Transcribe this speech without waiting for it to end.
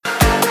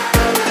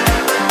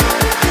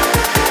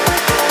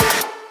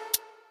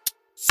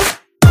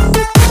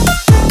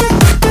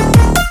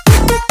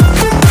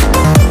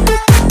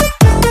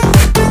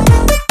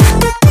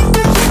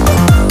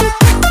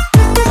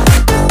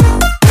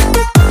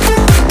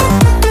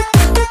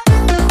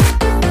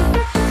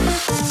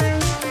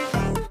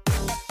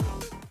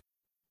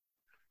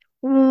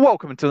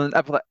welcome to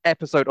another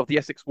episode of the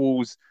Essex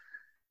Walls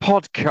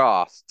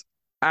podcast.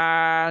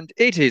 And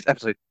it is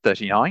episode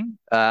 39.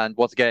 And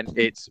once again,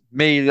 it's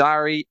me,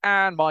 Larry,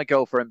 and my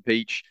girlfriend,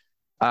 Peach.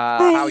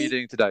 How are you Hi,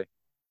 doing today?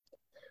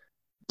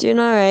 doing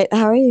all right.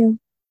 How are you?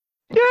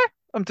 Yeah,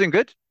 I'm doing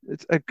good.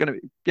 It's gonna be,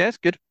 yeah, it's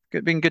good.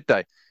 Been a good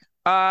day.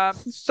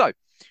 So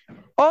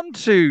on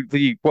to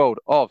the world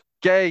of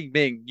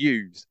gaming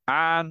news.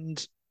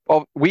 And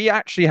we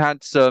actually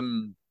had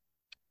some,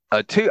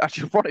 two,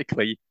 actually,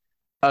 ironically,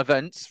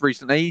 events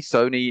recently.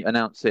 Sony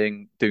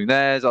announcing doing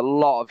theirs. A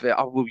lot of it,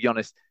 I will be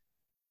honest,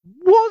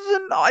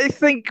 wasn't I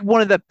think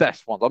one of the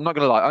best ones. I'm not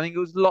gonna lie. I think it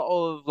was a lot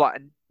of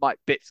like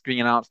bits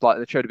being announced. Like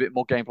they showed a bit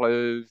more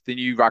gameplay of the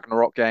new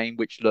Ragnarok game,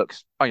 which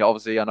looks. I mean,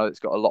 obviously, I know it's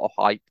got a lot of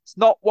hype. It's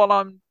not what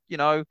I'm,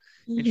 Mhm.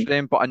 interested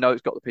in, but I know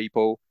it's got the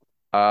people.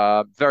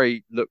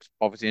 Very looks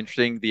obviously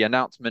interesting. The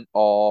announcement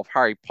of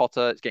Harry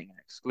Potter. It's getting an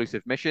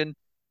exclusive mission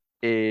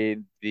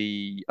in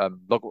the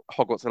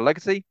Hogwarts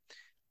Legacy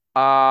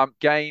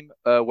game,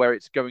 where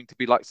it's going to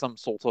be like some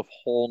sort of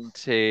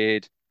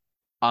haunted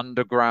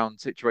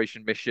underground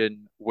situation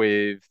mission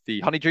with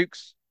the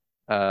Honeydukes.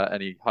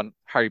 Any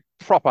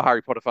proper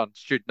Harry Potter fans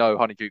should know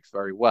Honeydukes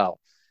very well.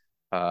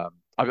 I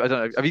don't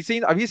know. Have you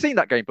seen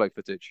that gameplay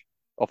footage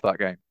of that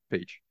game,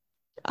 Peach?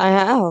 I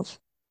have.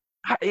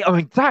 I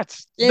mean,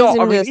 that's Can't not. I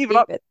seem to mean, even escape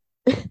up.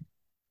 it.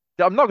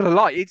 I'm not gonna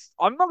lie.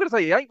 I'm not gonna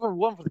say it ain't for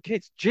one for the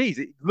kids. Jeez,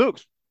 it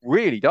looks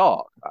really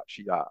dark.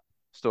 Actually, that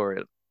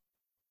story,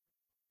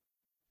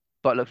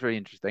 but it looks really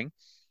interesting.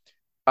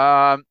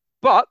 But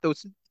there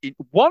was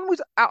one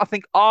was out, I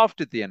think,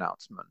 after the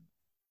announcement,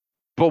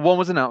 but one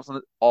was announced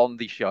on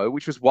the show,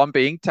 which was one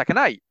being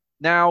Tekken 8.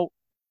 Now,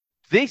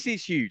 this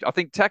is huge. I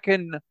think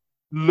Tekken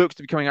looks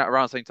to be coming out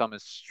around the same time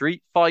as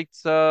Street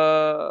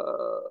Fighter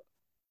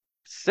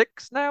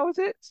 6 now, is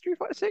it? Street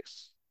Fighter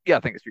 6? Yeah, I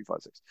think it's Street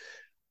Fighter 6.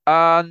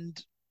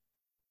 And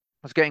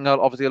it's getting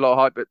obviously a lot of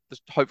hype, but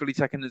just hopefully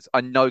Tekken is,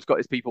 I know it's got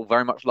its people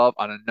very much love,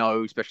 and I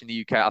know, especially in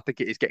the UK, I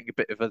think it is getting a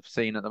bit of a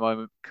scene at the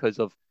moment because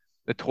of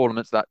the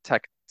tournaments that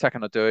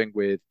Tekken are doing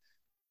with,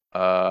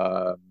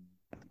 I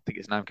think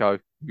it's Namco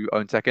who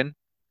own Tekken.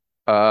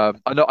 I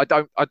know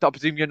I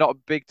presume you're not a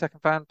big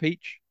Tekken fan,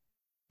 Peach.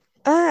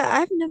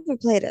 I've never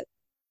played it.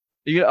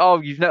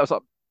 You've never.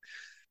 So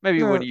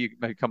maybe when No. you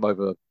maybe come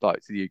over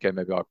like to the UK,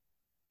 maybe I'll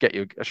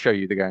show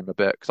you the game a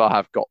bit because I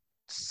have got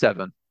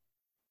seven,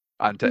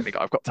 and technically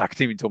I've got Tag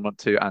Team Tournament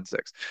 2 and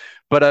 6.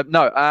 But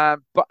no,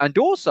 but and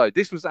also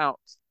this was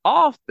out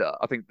after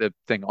I think the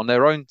thing on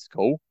their own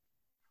call.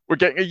 We're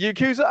getting a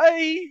Yakuza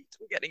 8.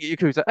 We're getting a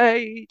Yakuza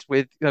 8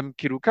 with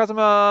Kiro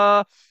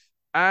Kazuma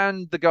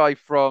and the guy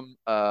from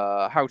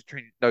How to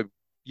Train No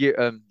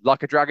yeah,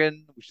 Like a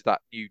Dragon, which is that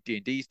new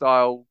D&D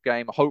style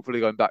game. Hopefully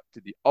going back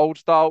to the old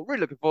style. Really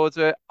looking forward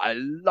to it. I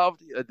love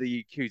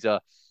the Yakuza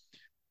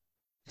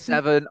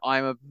 7.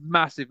 I'm a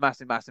massive,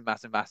 massive, massive,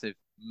 massive, massive,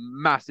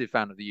 massive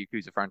fan of the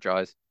Yakuza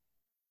franchise.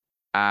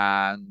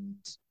 And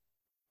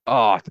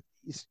oh,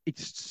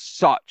 it's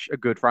such a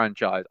good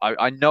franchise.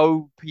 I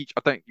know Peach,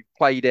 I think you've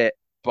played it,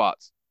 but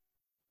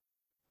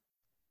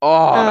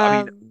I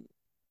mean,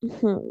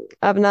 Um,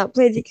 I've not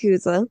played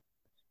Yakuza,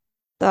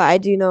 though I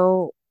do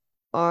know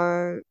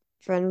our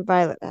friend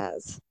Violet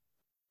has.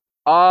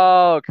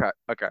 oh, okay,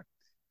 okay.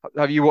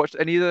 Have you watched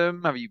any of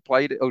them? Have you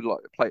played it? Or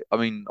like play? I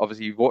mean,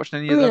 obviously you've watched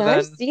any I of mean, them.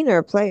 I've Then seen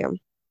her play them.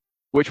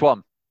 which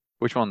one?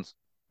 Which ones?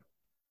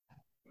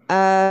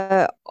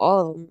 All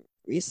of them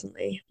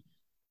recently.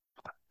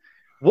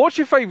 What's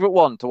your favorite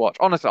one to watch?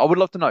 Honestly, I would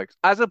love to know. 'Cause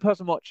as a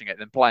person watching it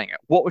then playing it,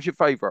 what was your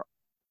favorite?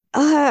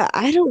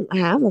 I don't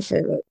have a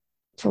favorite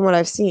from what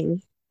I've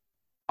seen.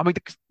 I mean,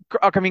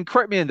 I mean,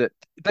 correct me in that.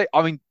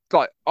 I mean,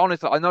 like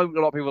honestly, I know a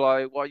lot of people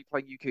are like, why are you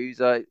playing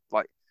Yakuza?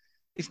 Like,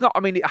 it's not.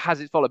 I mean, it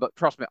has its follow, but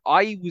trust me,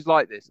 I was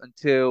like this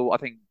until I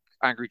think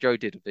Angry Joe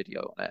did a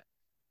video on it,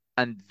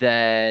 and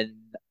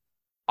then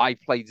I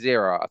played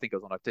Zero. I think it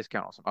was on a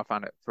discount or something. I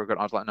found it for a good.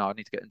 I was like, no, I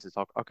need to get into this.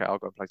 Okay, I'll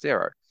go and play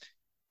Zero.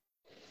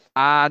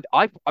 And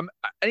and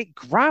it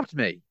grabbed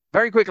me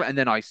very quickly. And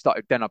then I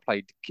started. Then I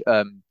played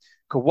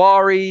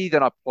Kawari.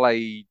 Then I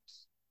played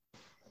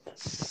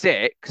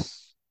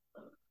 6.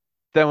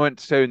 Then went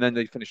to 2, and then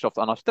they finished off.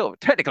 And I still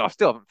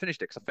haven't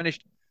finished it because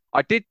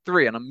I did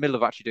 3, and I'm in the middle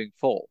of actually doing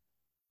 4,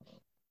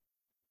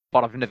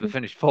 but I've never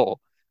finished 4.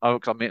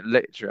 Because I mean,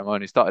 literally, I'm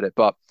only started it.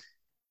 But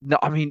no,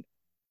 I mean,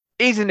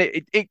 isn't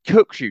it? It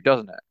cooks you,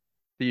 doesn't it?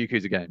 The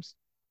Yakuza games.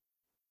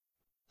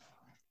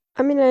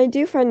 I mean, I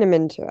do find them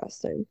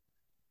interesting.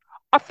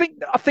 I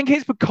think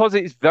it's because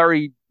it's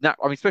very I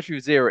mean, especially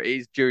with Zero, it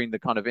is during the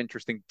kind of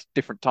interesting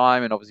different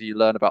time, and obviously you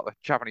learn about the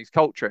Japanese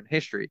culture and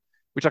history,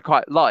 which I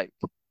quite like.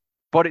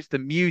 But it's the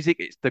music,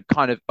 it's the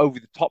kind of over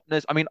the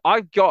topness. I mean,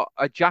 I've got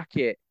a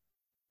jacket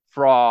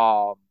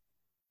from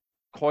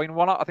Coin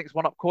One Up. I think it's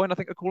One Up Coin. I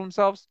think they call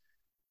themselves.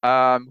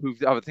 Who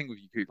the other thing with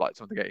you could like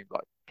some of the game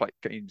like play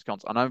games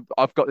console, and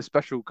I've got this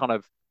special kind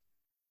of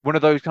one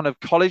of those kind of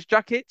college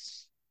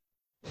jackets,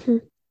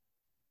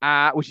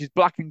 which is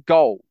black and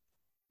gold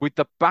with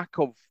the back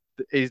of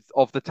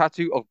the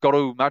tattoo of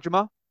Goro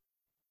Majima.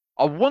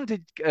 I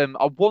wanted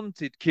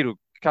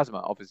Kazuma,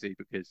 obviously,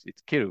 because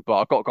it's Kiryu, but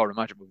I've got Golden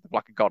Magic with the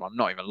Black and Gold. I'm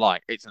not even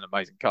lying. It's an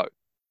amazing coat.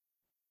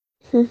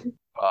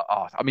 But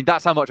I mean,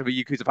 that's how much of a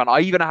Yakuza fan.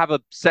 I even have a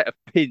set of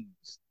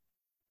pins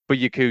for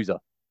Yakuza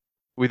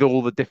with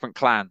all the different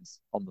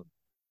clans on them.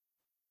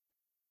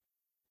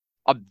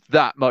 I'm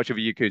that much of a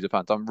Yakuza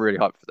fan, so I'm really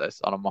hyped for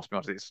this. And I must be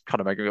honest, it's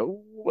kind of making me go,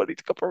 "Ooh, I need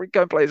to probably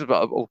go and play this."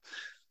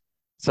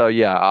 So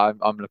yeah,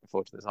 I'm looking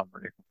forward to this. I'm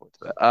really looking forward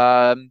to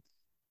it.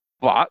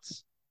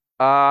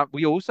 But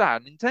we also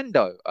had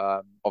Nintendo,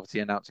 obviously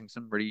announcing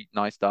some really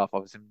nice stuff,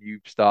 obviously some new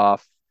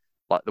stuff,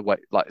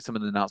 like some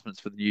of the announcements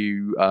for the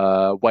new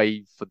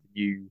wave for the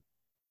new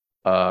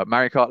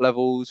Mario Kart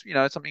levels.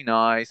 Something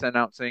nice.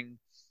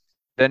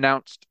 They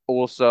announced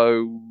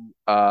also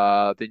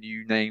the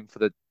new name for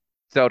the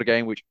Zelda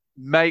game, which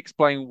may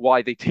explain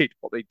why they did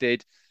what they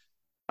did.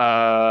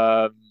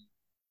 Because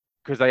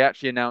they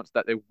actually announced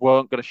that they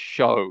weren't going to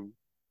show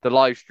the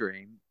live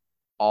stream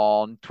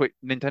on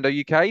Nintendo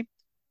UK,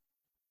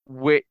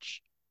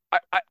 which I,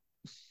 I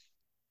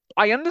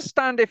I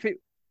understand if it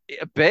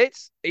a bit.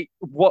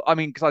 What I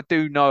mean, because I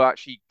do know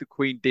actually the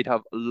Queen did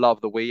have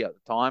love the Wii at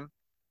the time,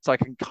 so I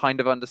can kind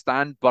of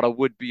understand. But I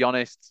would be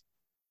honest,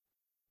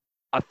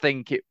 I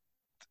think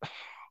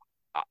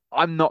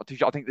I'm not too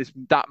sure. I think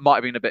that might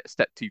have been a bit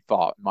step too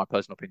far, in my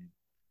personal opinion,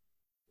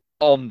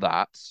 on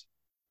that.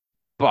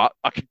 But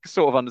I can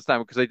sort of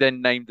understand because they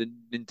then named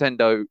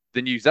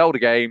the new Zelda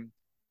game.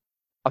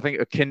 I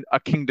think a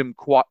Kingdom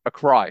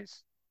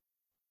Cries,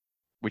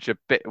 which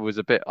was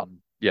a bit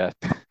yeah,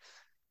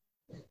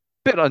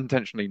 bit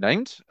unintentionally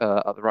named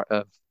at the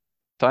right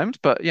times,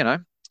 but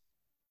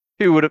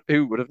who would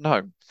have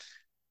known?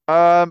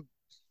 Um,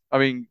 I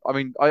mean,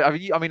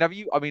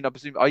 I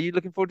presume, are you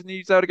looking forward to the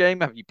new Zelda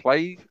game? Have you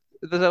played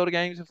the Zelda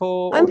games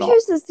before or I'm not?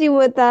 curious to see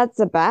what that's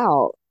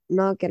about.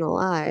 Not gonna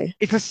lie.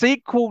 It's a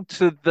sequel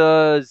to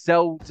the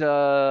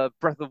Zelda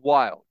Breath of the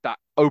Wild, that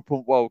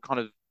open world kind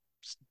of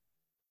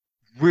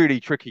really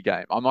tricky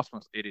game. I must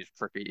admit, it is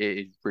tricky.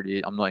 It is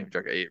really, I'm not even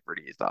joking. It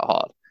really is that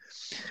hard.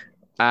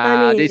 I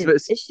And mean,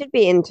 it should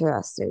be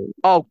interesting,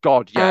 oh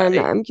God, yeah. and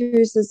I'm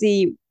curious to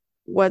see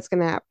what's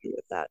gonna happen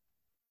with that.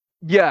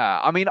 Yeah.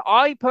 I mean,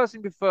 I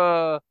personally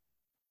prefer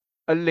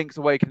a Link's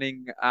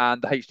Awakening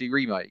and the HD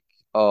remake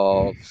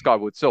of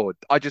Skyward Sword.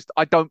 I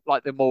don't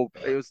like them all.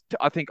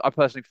 I think I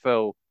personally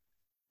feel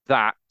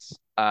that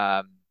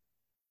um,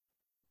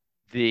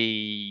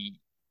 the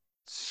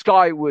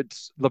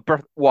the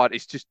Breath one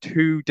is just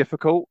too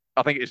difficult.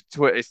 I think it's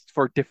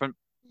for a different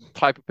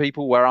type of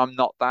people where I'm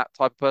not that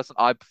type of person.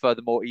 I prefer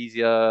the more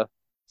easier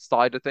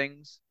side of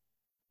things.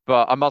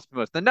 But I must be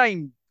honest, the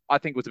name I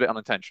think was a bit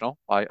unintentional.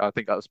 I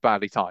think that was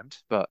badly timed,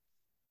 but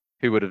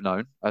who would have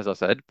known, as I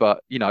said.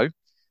 But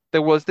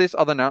there was this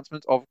other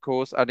announcement, of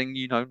course, adding,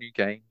 new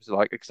games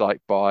like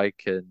Excite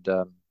Bike and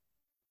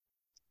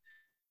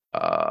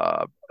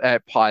Air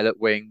Pilot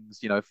Wings,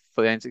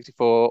 for the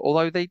N64.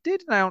 Although they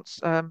did announce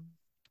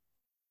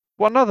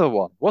one other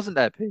one, wasn't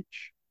there,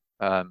 Peach?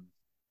 Um,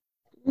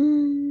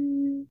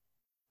 Mm,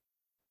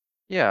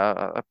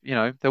 yeah,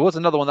 there was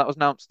another one that was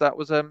announced that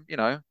was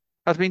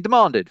has been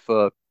demanded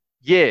for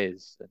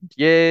years and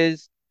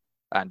years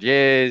and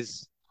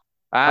years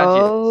and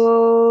years.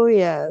 oh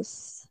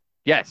yes.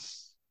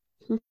 Yes,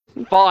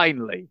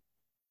 finally,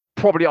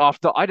 probably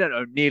after, I don't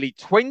know, nearly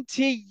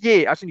 20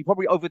 years, actually,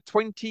 probably over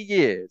 20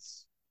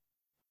 years,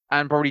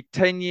 and probably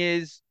 10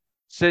 years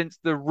since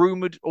the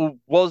rumored or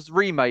was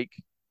remake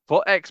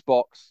for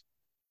Xbox,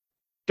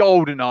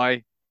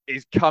 Goldeneye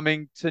is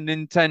coming to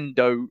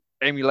Nintendo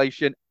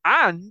emulation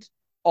and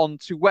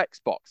onto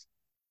Xbox.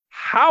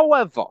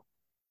 However,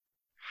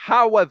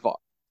 however,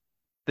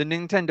 the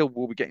Nintendo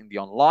will be getting the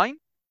online,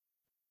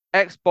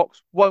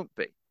 Xbox won't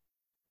be,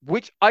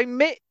 which I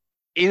admit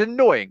is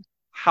annoying.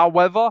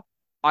 However,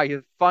 I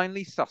have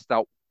finally sussed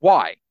out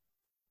why.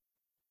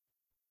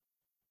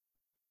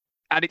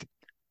 And it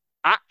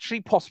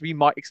actually possibly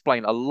might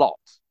explain a lot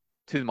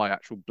to my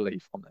actual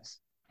belief on this.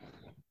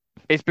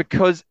 It's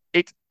because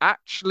it's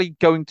actually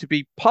going to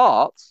be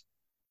part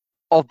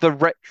of the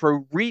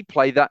retro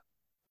replay that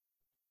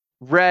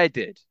Rare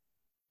did.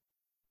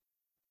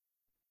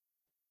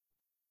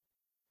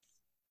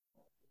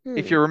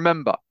 If Hmm. you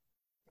remember.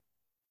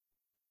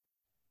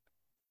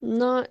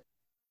 Not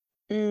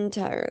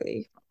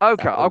entirely.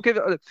 Okay, That I'll one. give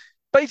it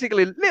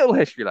basically a little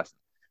history lesson.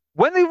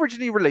 When they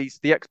originally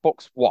released the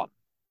Xbox One,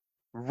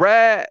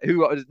 Rare,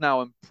 who is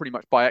now pretty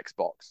much by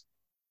Xbox,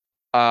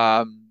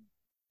 um,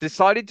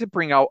 decided to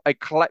bring out a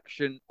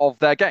collection of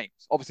their games.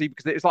 Obviously,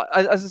 because it's like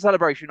as a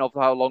celebration of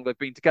how long they've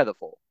been together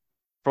for,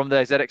 from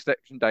their ZX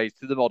Collection days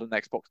to the modern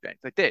Xbox games.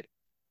 They did,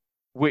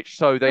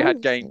 so they That had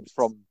makes games sense.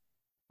 from,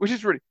 which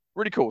is really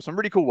really cool. Some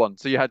really cool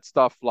ones. So you had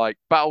stuff like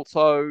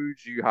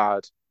Battletoads, you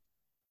had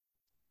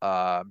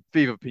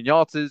Viva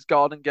Pinata's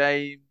garden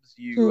games,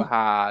 you Hmm.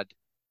 had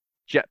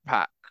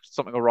Jetpack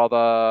something or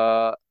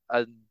other,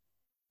 and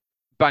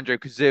Banjo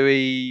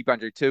Kazooie,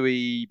 Banjo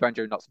Tooie,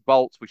 Banjo Nuts and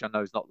Bolts, which I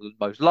know is not the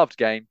most loved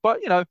game, but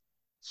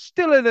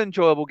still an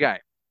enjoyable game.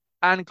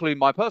 And include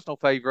my personal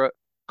favorite,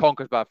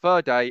 Conker's Bad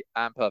Fur Day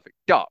and Perfect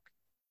Dark.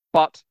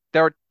 But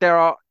there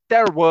are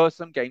there were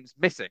some games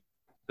missing.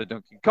 The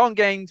Donkey Kong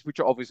games, which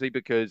are obviously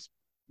because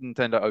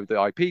Nintendo owed the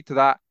IP to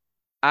that,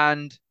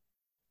 and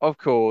of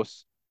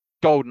course,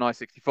 GoldenEye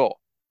 64,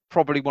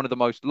 probably one of the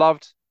most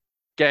loved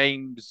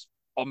games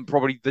on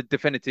probably the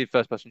definitive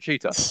first-person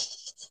shooter.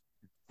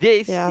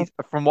 This Yeah. is,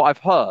 from what I've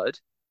heard,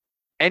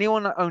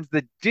 anyone that owns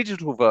the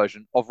digital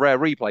version of Rare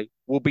Replay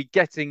will be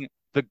getting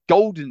the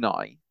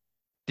GoldenEye,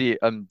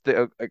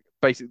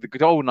 basically the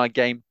GoldenEye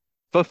game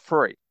for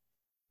free.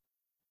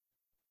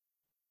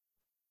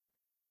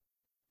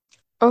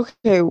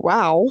 Okay,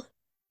 wow.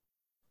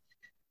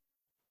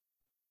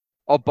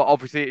 Oh, but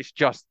obviously it's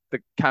just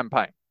the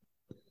campaign,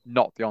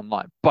 not the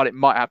online. But it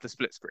might have the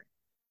split screen.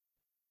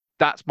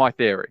 That's my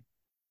theory.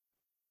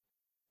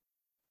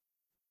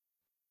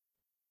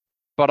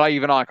 But I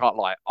can't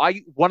lie.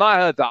 I when I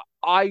heard that,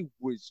 I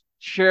was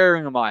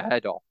cheering my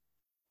head off.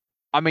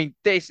 I mean,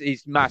 this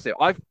is massive.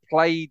 I've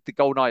played the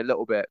GoldenEye a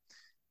little bit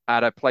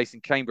at a place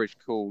in Cambridge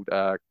called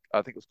I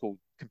think it was called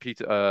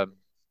Computer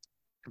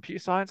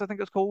Science, I think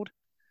it was called.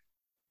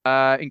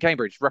 In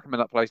Cambridge.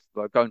 Recommend that place.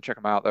 Go and check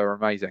them out. They're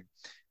amazing.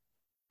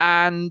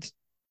 And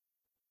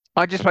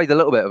I just played a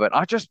little bit of it.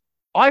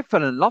 I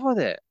fell in love with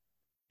it.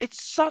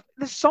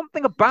 There's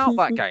something about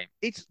that game.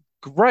 It's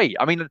great.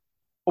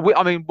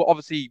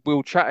 Obviously we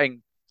were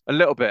chatting a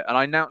little bit, and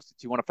I announced it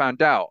to you when I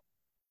found out,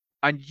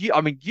 and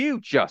you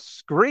just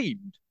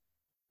screamed.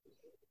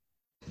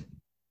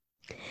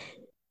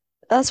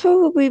 That's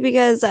probably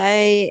because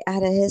I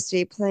had a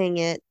history playing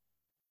it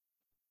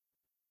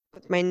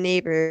with my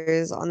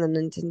neighbors on the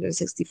Nintendo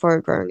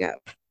 64 growing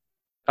up.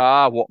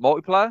 Ah, what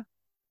multiplayer?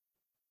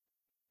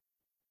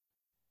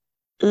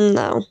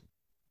 No,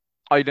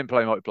 Oh, you didn't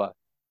play multiplayer.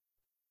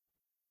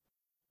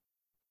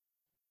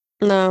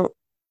 no.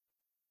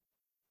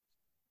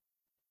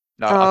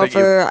 No, I think you.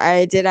 However,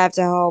 I did have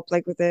to help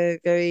like with a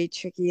very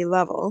tricky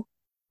level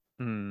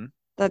Hmm.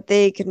 that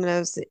they couldn't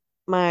have,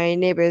 my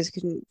neighbors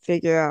couldn't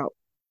figure out.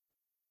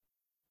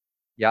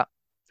 Yeah,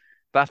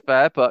 that's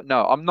fair, but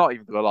no, I'm not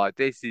even gonna lie.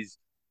 This is.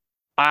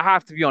 I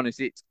have to be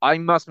honest. I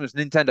must admit,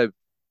 Nintendo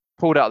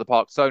pulled out of the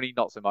park. Sony,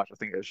 not so much. I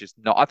think it was just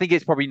not. I think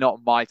it's probably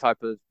not my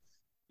type of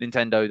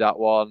Nintendo, that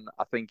one.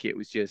 I think it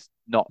was just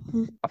not.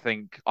 I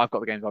think I've got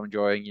the games I'm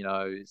enjoying.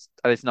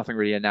 There's nothing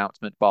really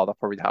announcement bar that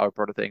probably the Power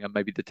Product thing and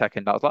maybe the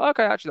Tekken. That was like,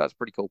 okay, actually that's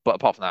pretty cool. But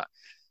apart from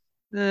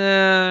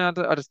that,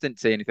 I just didn't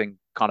see anything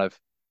kind of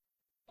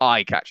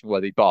eye-catching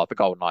worthy bar the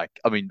GoldenEye.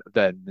 I mean,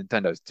 then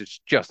Nintendo's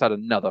just had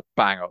another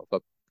banger of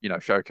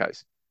a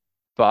showcase.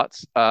 But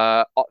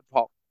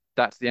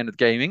that's the end of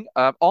the gaming.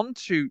 On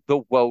to the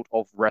world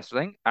of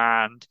wrestling,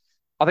 and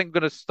I think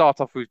we're going to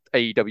start off with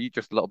AEW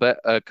just a little bit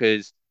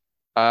because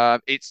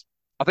it's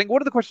I think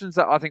one of the questions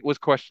that I think was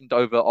questioned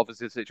over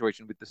obviously the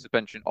situation with the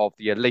suspension of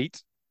the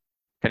Elite,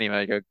 Kenny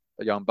Omega,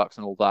 Young Bucks,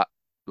 and all that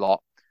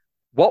lot.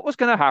 What was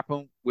going to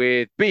happen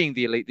with being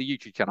the Elite, the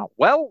YouTube channel?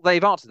 Well,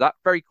 they've answered that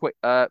very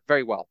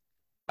well.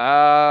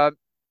 Um,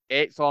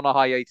 it's on a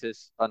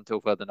hiatus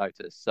until further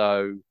notice.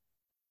 So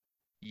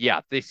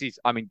yeah, this is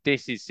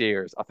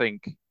serious.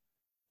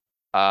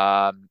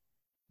 Um,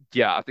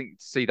 I think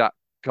to see that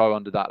go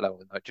under that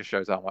level, it just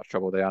shows how much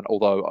trouble they are. And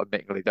although,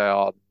 admittedly, they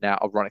are now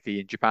ironically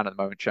in Japan at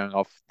the moment, showing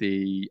off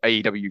the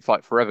AEW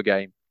Fight Forever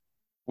game,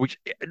 which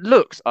it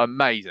looks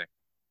amazing.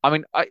 I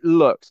mean, it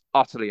looks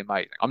utterly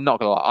amazing. I'm not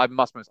gonna lie. I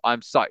must admit,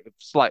 I'm slightly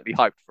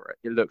hyped for it.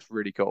 It looks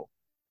really cool.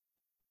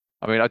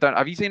 I mean, I don't.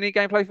 Have you seen any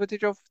gameplay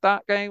footage of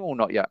that game or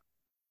not yet?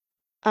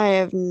 I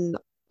have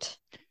not.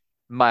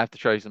 Might have to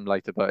show you some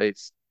later, but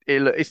it's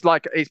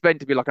like it's meant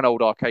to be like an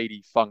old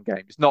arcadey fun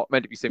game. It's not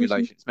meant to be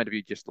simulation. It's meant to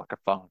be just like a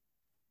fun,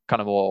 kind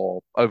of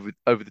more over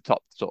the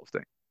top sort of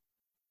thing.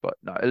 But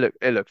no,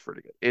 it looks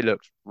really good. It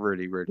looks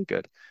really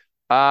good.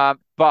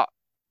 But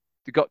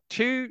we've got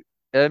two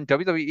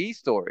WWE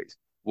stories.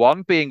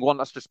 One being one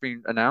that's just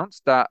been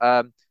announced that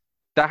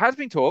there has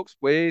been talks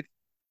with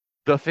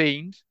the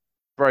Fiend,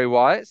 Bray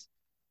Wyatt,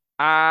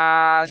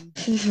 and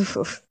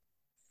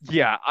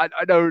yeah, I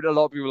know a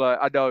lot of people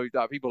I know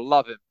that people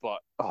love him, but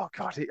oh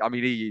god, I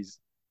mean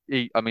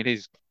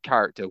his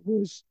character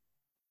was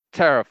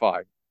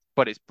terrifying,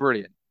 but it's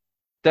brilliant.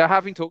 They're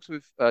having talks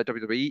with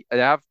WWE. They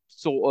have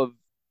sort of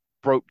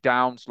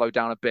slowed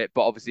down a bit,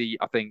 but obviously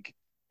I think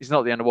it's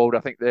not the end of the world.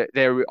 I think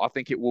I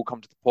think it will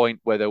come to the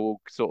point where they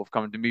will sort of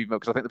come into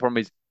movement because I think the problem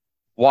is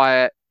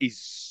Wyatt is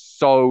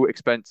so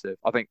expensive.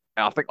 I think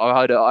I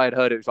had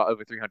heard it was like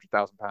over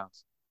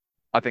 £300,000.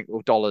 I think,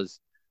 or dollars.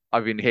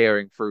 I've been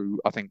hearing through.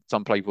 I think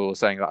some people are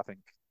saying that.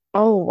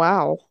 Oh,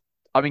 wow.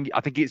 I think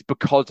it's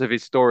because of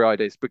his story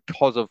ideas,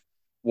 because of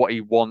what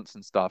he wants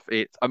and stuff.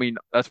 I mean,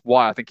 that's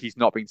why I think he's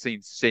not been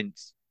seen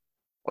since.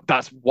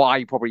 That's why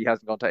he probably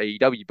hasn't gone to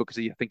AEW because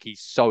I think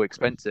he's so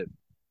expensive.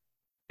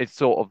 It's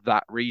sort of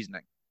that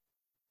reasoning,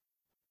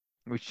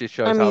 which just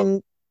I shows how.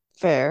 mean,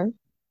 fair.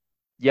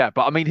 Yeah,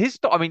 but I mean,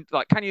 I mean,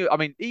 like, can you? I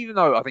mean, even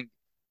though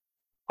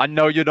I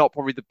know you're not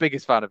probably the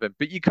biggest fan of him,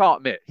 but you can't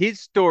admit his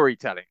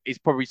storytelling is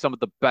probably some of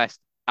the best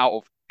out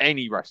of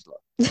any wrestler.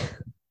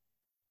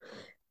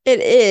 It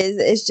is.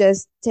 It's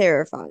just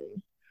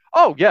terrifying.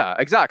 Oh yeah,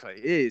 exactly.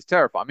 It is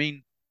terrifying. I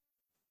mean,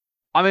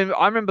 I mean,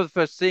 I remember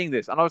first seeing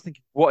this, and I was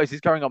thinking, what is this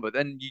going on? But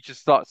then you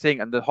just start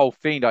seeing, and the whole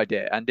Fiend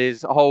idea, and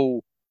his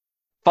whole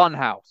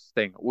Funhouse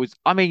thing was,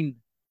 I mean,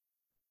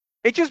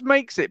 it just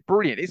makes it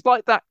brilliant. It's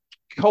like that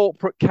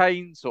corporate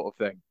Kane sort of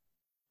thing,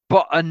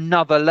 but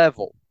another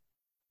level,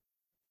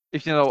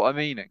 if you know what I'm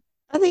meaning.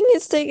 I think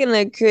it's taken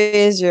a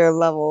crazier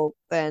level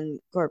than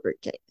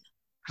corporate cake.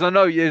 Because I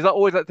know there's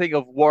always that thing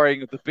of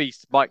worrying if the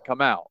beast might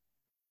come out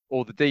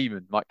or the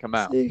demon might come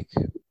It's out. like,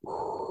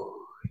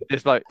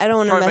 It's like I don't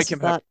want to try and make mess him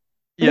with happy. that.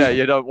 Yeah,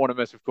 you don't want to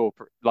mess with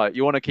corporate. Like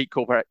you want to keep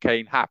corporate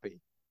Kane happy,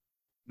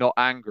 not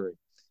angry.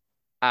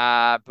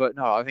 But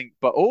no, I think,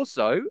 but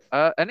also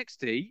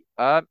NXT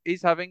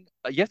is having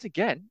yet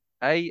again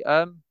a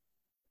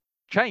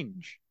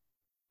change,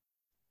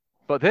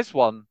 but this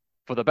one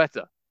for the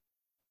better.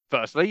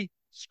 Firstly,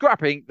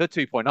 scrapping the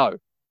 2.0,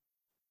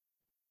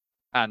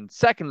 and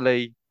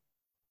secondly,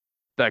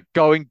 they're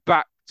going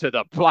back to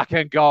the black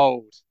and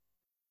gold.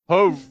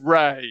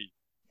 Hooray!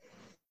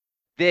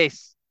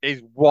 This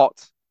is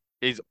what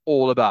is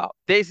all about.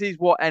 This is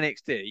what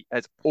NXT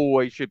has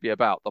always should be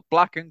about. The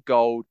black and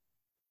gold,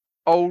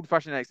 old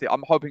fashioned NXT.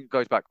 I'm hoping it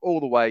goes back all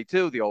the way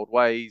to the old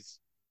ways,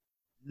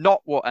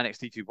 not what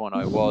NXT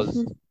 2.0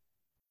 was.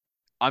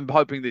 I'm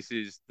hoping this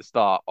is the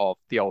start of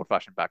the old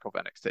fashioned back of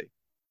NXT.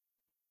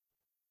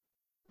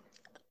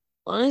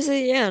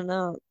 Honestly, yeah,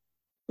 no.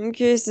 I'm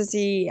curious to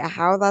see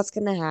how that's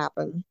gonna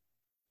happen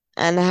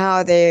and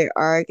how they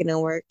are gonna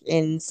work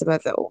in some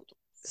of the old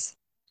ones.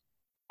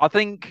 I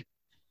think,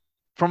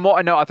 from what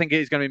I know, I think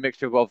it is going to be a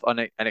mixture of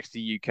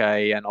NXT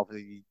UK and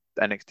obviously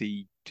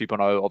NXT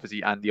 2.0,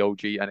 obviously, and the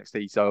OG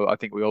NXT. So I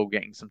think we're all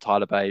getting some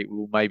Tyler Bate.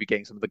 We'll maybe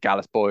getting some of the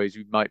Gallus boys.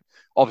 We might,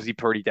 obviously,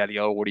 Pretty Deadly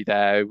are already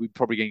there. We're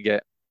probably going to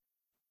get,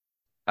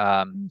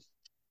 um,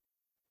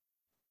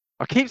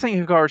 I keep saying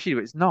Hikaru Shida,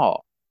 but it's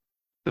not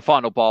the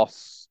final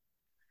boss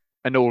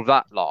and all of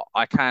that lot.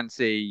 I can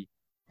see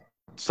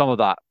some of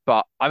that.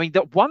 But I mean,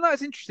 the one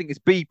that's interesting is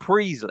B.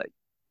 Priestley,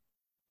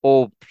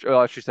 or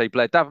I should say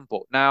Blair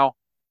Davenport. Now,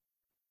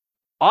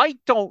 I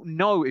don't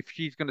know if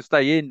she's going to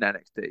stay in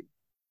NXT.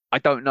 I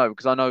don't know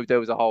because I know there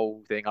was a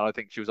whole thing. I don't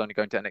think she was only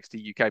going to NXT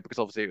UK because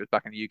obviously it was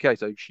back in the UK.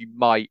 So she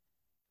might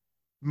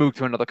move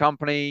to another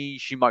company.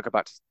 She might go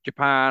back to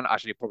Japan.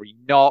 Actually, probably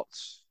not.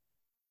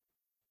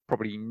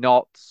 Probably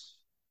not.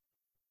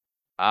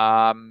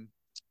 Um,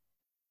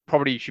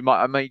 Probably she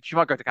might. I mean, she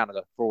might go to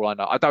Canada for all I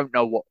know. I don't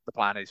know what the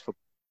plan is for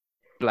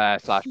Blair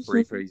slash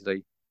Brie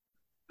Priestley.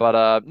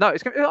 But no,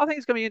 it's gonna. I think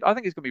it's gonna be. I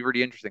think it's gonna be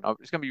really interesting.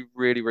 It's gonna be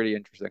really, really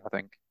interesting. I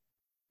think.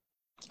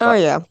 Oh But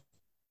yeah,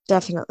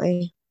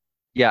 definitely.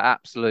 yeah,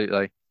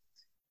 absolutely.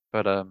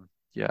 But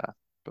yeah.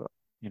 But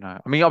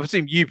I mean, I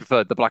assume you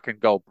preferred the black and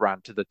gold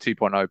brand to the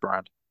 2.0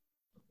 brand.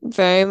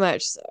 Very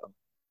much so.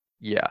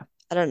 Yeah,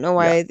 I don't know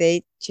yeah. why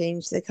they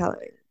changed the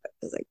coloring, but it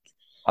was like,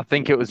 I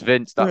think it was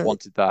Vince I'm that really,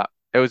 wanted that.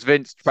 It was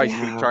Vince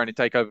basically yeah. trying to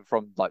take over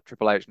from like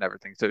Triple H and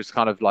everything. So it's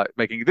kind of like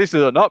making this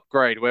is an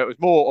upgrade where it was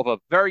more of a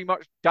very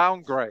much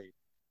downgrade.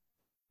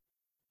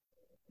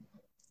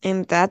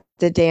 Ain't that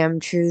the damn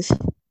truth?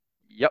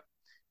 Yep.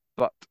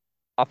 But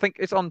I think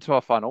it's on to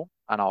our final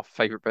and our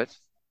favorite bit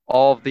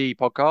of the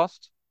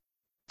podcast,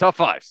 top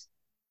fives.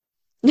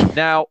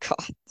 Now, God,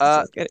 this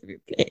uh, is gonna be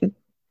a pain.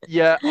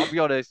 yeah, I'll be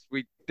honest,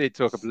 we did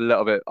talk a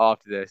little bit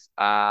after this,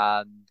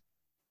 and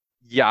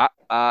yeah,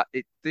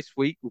 this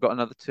week we've got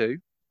another two.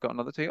 Got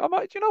another two. I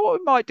might, do you know what?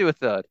 We might do a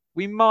third.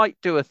 We might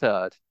do a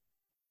third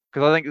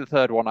because I think the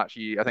third one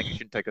actually, I think it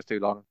shouldn't take us too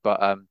long.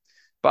 But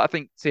I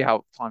think see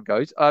how time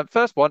goes.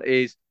 First one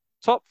is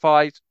top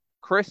five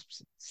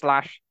crisps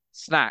slash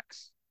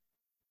snacks.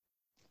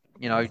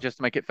 Just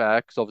to make it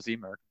fair, because obviously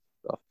American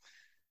stuff.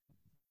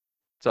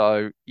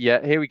 So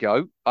yeah, here we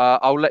go.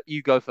 I'll let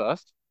you go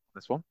first.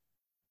 This one.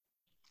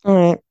 All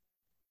right.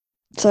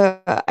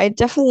 So I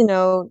definitely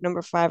know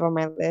number five on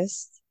my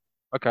list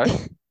Okay.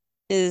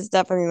 is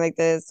definitely like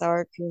the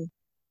sour cream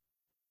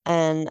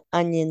and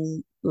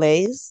onion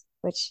lays,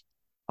 which,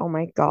 oh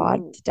my God,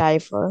 Ooh. to die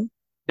for.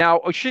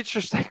 Now I should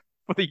just say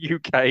for the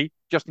UK,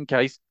 just in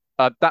case,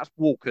 that's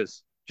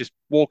Walkers. Just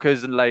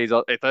Walkers and Lays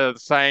they're the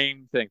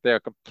same thing. They're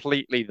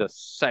completely the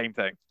same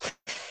thing.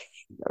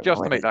 I don't know Just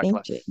why to make the that name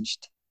clear.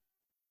 changed.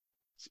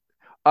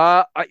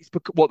 It's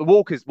what the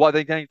Walkers? Why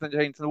they changed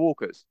to the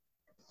Walkers?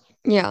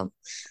 Yeah,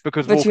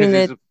 Because between Walkers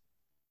is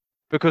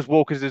the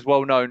Walkers is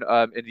well known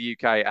in the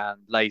UK,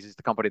 and Lays is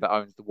the company that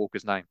owns the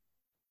Walkers name.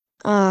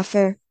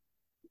 fair.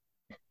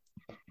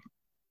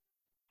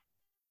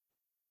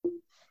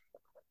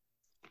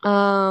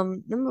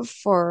 Number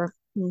four.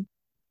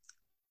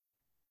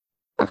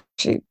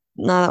 Actually,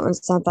 no, that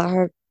one's not that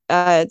hard.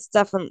 It's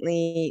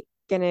definitely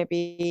gonna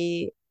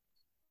be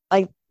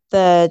like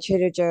the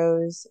Trader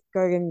Joe's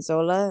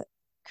Gorgonzola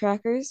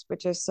crackers,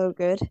 which are so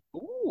good.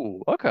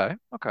 Ooh, okay,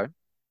 okay.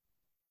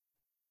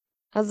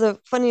 Has a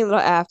funny little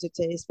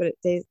aftertaste, but it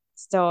tastes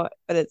still,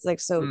 but it's like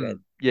so good.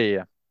 Yeah,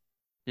 yeah,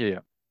 yeah, yeah.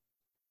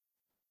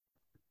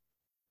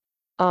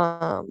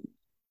 Um,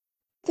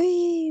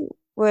 they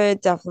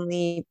would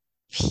definitely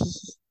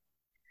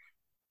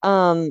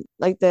be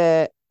like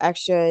the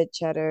extra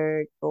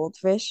cheddar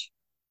goldfish.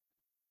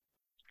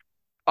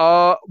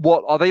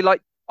 What are they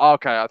like?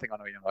 Okay, I think I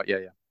know what you're like. Yeah,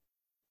 yeah,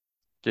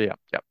 yeah, yeah,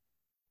 yeah.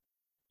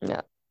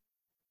 Yeah,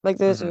 like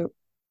those Hmm. are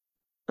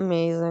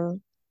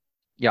amazing.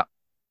 Yeah.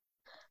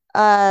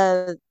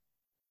 Uh,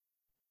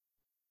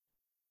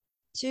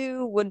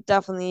 two would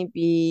definitely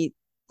be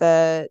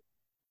the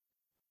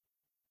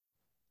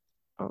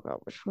oh god,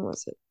 which one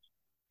was it?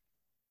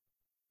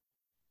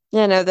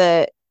 Yeah, no,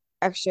 the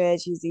extra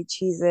cheesy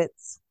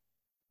Cheez-Its.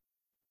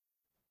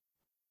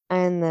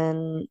 And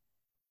then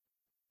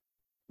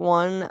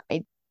one,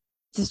 I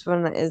this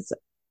one is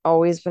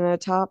always been a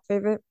top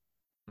favorite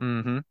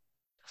Hmm.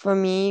 for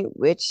me,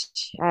 which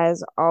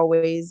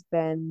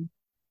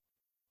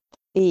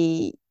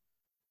the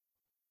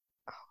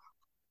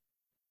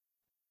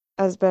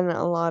has been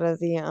a lot of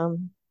the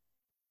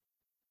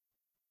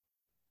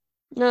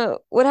no,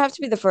 would have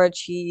to be the fur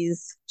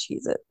cheese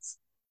Cheez-Its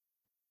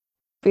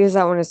because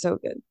that one is so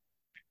good.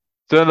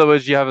 So in other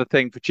words, you have a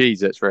thing for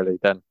Cheez-Its, really?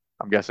 Then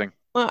I'm guessing.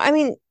 Well, I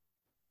mean,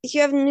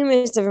 you have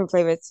numerous different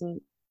flavors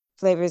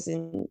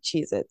in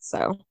Cheez-Its,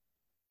 so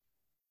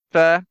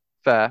Fair,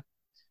 fair,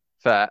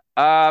 fair.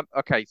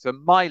 Okay, so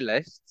my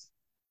list.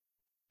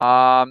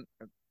 Um,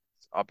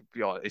 I'll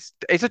be honest,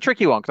 it's a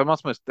tricky one because I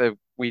must admit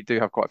we do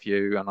have quite a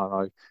few, and I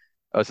know.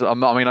 I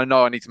mean, I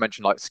know I need to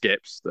mention like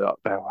skips that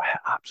they're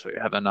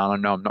absolutely heaven, and I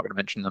know I'm not going to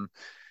mention them.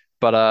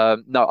 But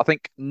no, I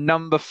think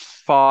number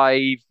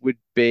five would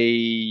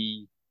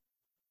be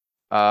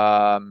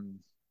um,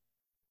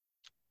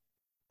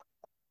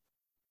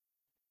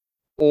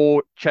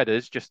 or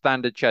cheddars, just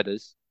standard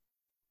cheddars.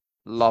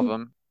 Love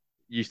them.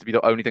 Used to be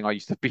the only thing I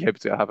used to be able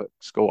to have at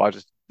school. I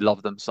just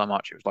loved them so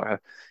much. It was like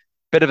a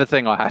bit of a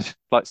thing I had,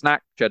 like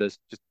snack cheddars,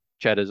 just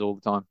cheddars all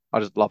the time. I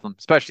just love them,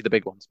 especially the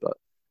big ones, but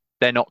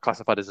they're not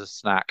classified as a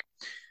snack.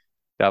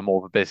 They're more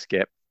of a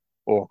biscuit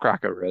or a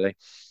cracker, really.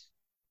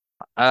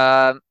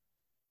 Um,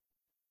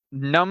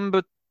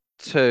 number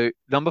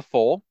number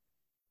four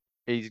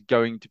is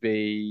going to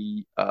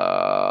be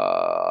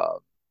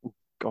oh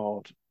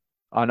God,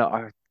 I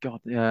know,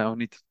 God, yeah, I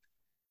need to,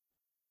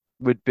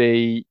 would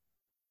be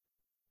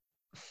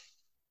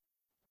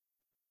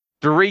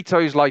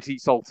Doritos light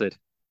eat salted.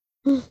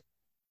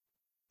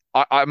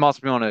 I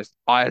must be honest,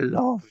 I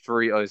love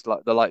Doritos,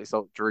 like the light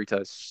salt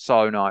Doritos,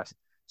 so nice,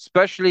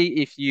 especially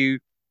if you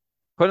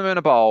put them in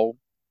a bowl,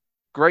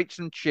 grate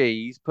some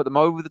cheese, put them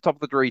over the top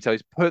of the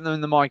Doritos, put them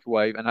in the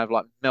microwave, and have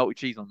like melted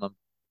cheese on them.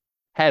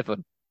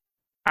 Heaven,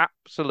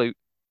 absolute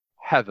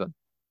heaven.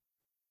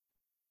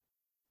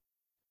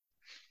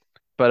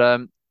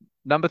 But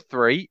number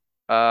three,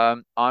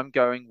 I'm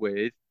going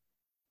with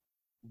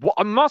what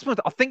I must admit,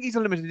 I think these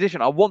are limited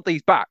edition. I want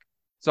these back.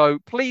 So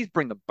please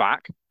bring them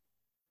back.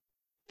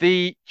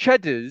 The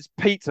Cheddar's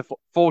pizza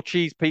four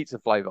cheese pizza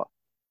flavor.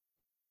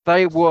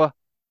 They were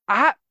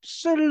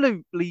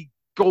absolutely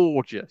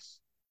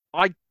gorgeous.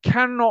 I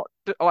cannot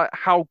like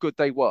how good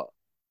they were.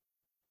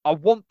 I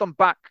want them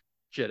back,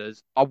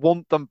 Cheddar's. I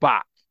want them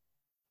back.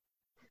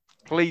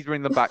 Please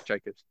bring them back,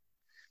 Jacobs.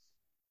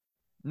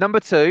 Number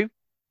two,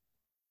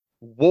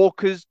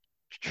 Walker's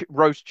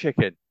roast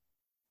chicken.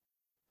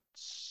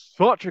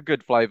 Such a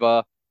good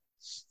flavor.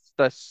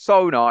 They're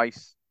so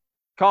nice.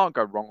 Can't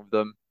go wrong with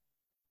them.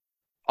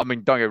 I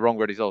mean, don't get wrong,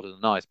 Ready Salted are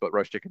nice, but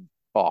roast chicken,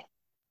 oh.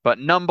 But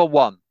number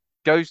one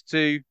goes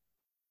to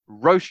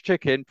roast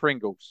chicken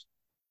Pringles.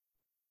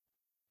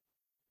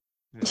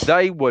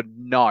 They were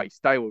nice.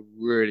 They were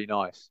really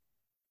nice.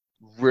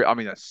 I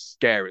mean, they're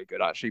scary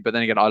good actually. But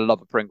then again, I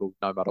love a Pringle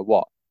no matter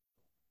what.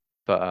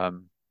 But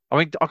I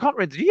mean, I can't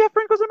remember. Do you have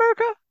Pringles in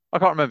America? I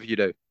can't remember if you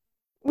do.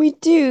 we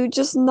do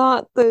just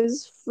not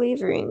those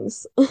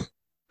flavorings.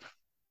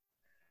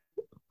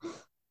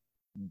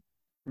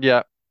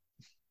 Yeah,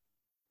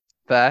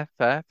 fair,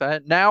 fair, fair.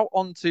 Now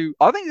on to,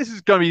 I think this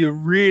is going to be a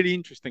really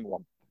interesting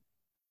one.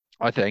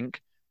 I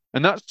think,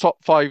 and that's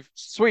top five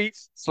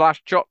sweets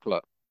slash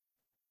chocolate.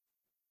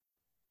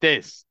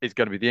 This is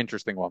going to be the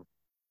interesting one.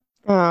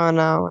 Oh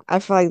no, I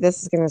feel like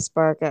this is gonna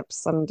spark up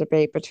some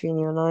debate between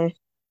you and I.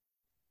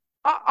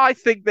 I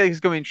think this is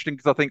going to be interesting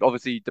because I think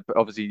obviously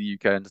the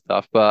UK and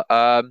stuff. But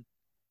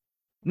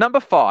number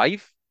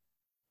five,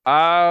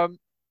 um,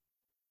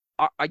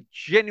 I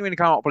genuinely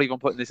cannot believe I'm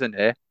putting this in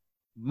here.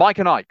 Mike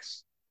and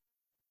Ike's.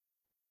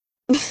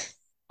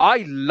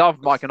 I love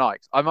Mike and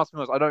Ike's. I must be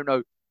honest. I don't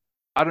know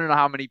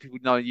how many people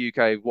know in the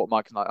UK what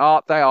Mike and Ike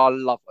are. They are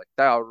lovely.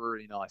 They are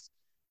really nice.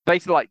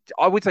 Basically, like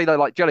I would say they're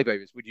like jelly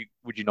babies.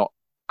 Would you not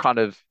kind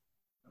of?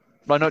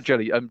 No, not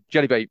jelly.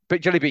 Jelly baby,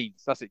 but jelly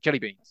beans. That's it. Jelly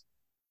beans.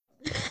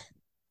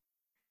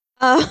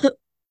 Uh,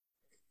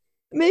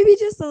 maybe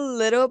just a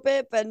little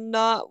bit, but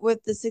not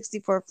with the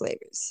 64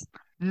 flavors.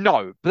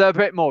 No, but they're a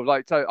bit more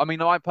like so. I mean,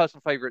 my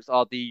personal favorites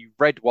are the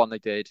red one they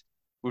did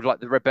with like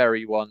the red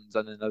berry ones,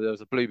 and then there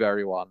was a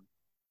blueberry one.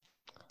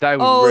 They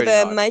were Oh, really the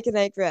nice. Mike and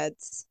Ike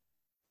Reds.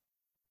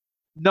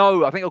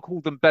 No, I think I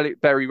called them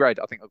berry red.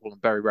 I think I called them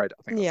berry red.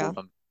 I think I Yeah. called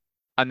them.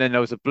 And then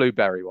there was a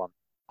blueberry one.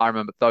 I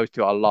remember those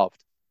two I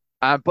loved.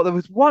 But there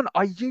was one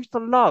I used to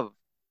love,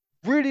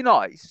 really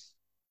nice,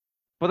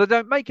 but they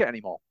don't make it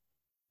anymore.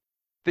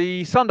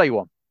 The Sunday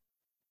one,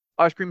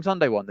 ice cream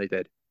Sunday one they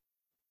did.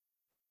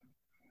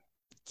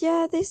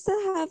 Yeah, they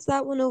still have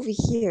that one over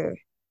here.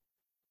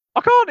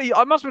 I can't eat.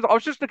 I must. I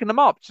was just looking them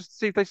up just to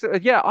see if they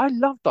said. Yeah, I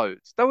love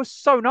those. They were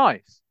so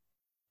nice.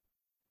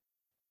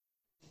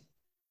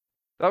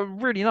 They were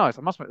really nice.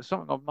 I must admit,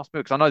 something I must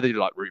admit because I know they do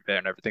like root beer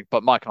and everything,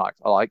 but Mike and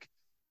I like.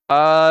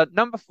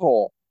 Number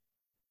four.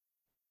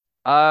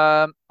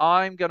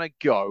 I'm gonna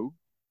go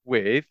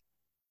with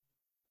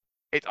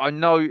it. I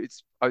know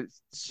it's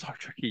so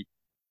tricky.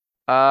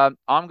 I'm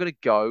gonna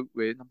go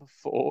with number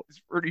four.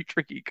 It's really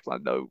tricky because I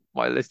know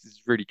my list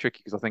is really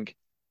tricky because I think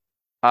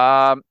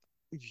um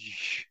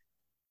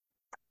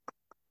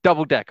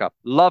double decker.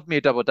 Love me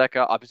a double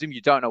decker. I presume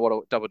you don't know what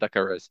a double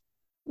decker is.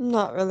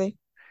 Not really.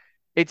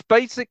 It's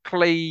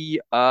basically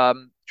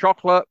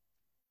chocolate,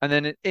 and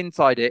then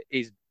inside it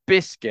is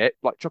biscuit,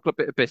 like chocolate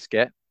bit of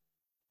biscuit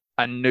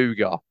and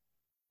nougat.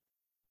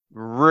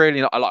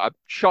 Really, I like a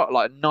shot,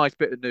 like a nice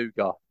bit of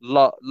nougat,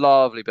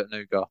 lovely bit of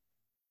nougat.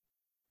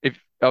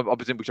 If I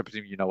presume, which I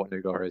presume you know what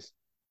nougat is.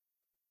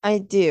 I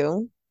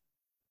do.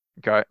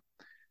 Okay.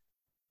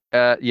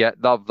 Yeah,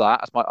 love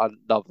that. I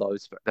love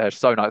those. They're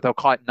so nice. They're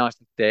quite nice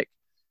and thick.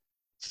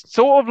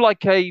 Sort of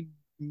like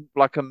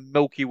a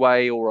Milky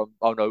Way or a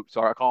oh no,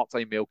 sorry, I can't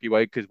say Milky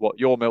Way because what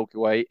your Milky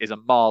Way is a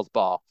Mars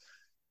bar.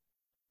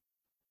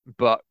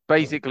 But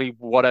basically,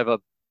 whatever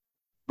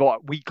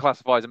what we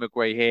classify as a Milky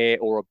Way here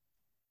or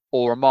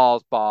a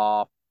Mars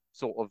bar,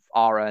 sort of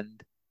our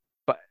end.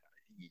 But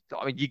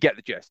I mean, you get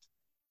the gist,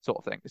 sort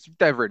of thing.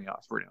 They're really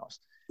nice, really nice.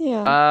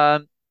 Yeah.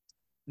 Um,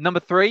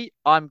 Number three,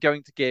 I'm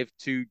going to give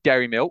to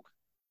dairy milk.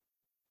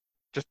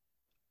 Just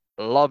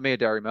love me a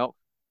dairy milk.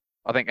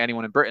 I think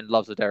anyone in Britain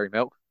loves a dairy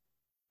milk.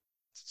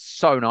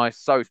 So nice,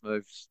 so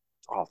smooth.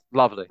 Oh,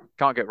 lovely.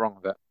 Can't get wrong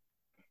with it.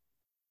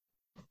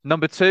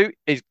 Number two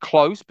is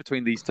close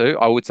between these two,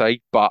 I would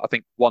say, but I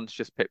think one's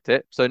just pipped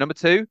it. So number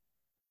two,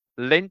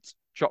 Lindt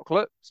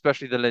chocolate,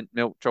 especially the Lindt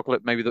milk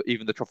chocolate, maybe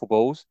even the truffle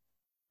balls.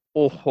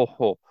 Oh, ho,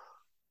 ho.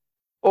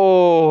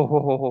 Oh, ho,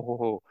 ho, ho, ho,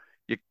 ho.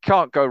 You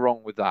can't go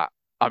wrong with that.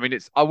 I mean,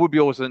 I would be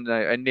awesome.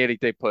 I nearly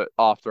did put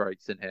after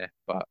eights in here,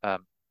 but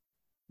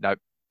no,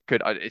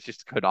 it's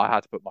just could. I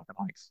had to put Mike and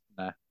Ike's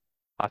in there.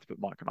 I had to put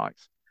Mike and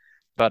Ike's,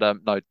 but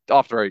no,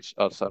 after eights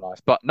are so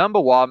nice. But number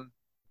one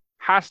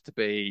has to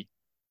be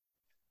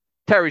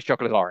Terry's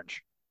chocolate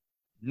orange.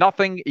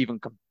 Nothing even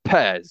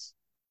compares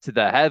to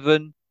the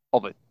heaven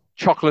of a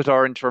chocolate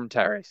orange from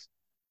Terry's.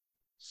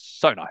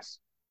 So nice,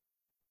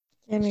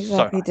 Can't so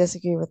exactly nice.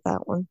 disagree with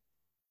that one.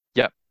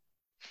 Yeah.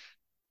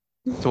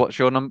 So what's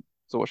your num?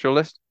 So what's your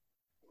list?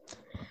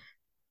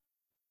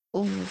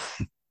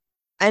 Oof.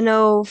 I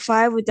know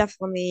five would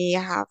definitely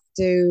have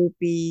to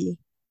be,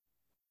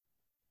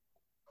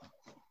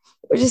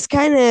 which is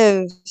kind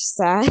of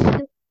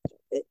sad.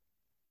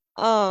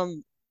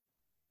 Um,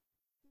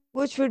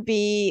 which would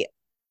be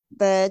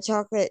the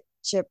chocolate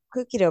chip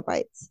cookie dough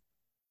bites.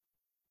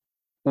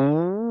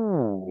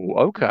 Ooh,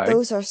 okay.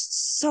 Those are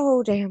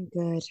so damn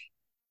good.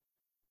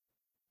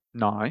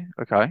 No,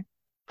 okay.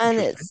 And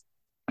Interesting. it's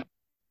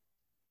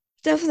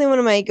definitely one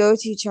of my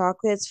go-to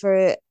chocolates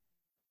for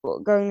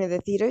going to the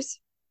theaters.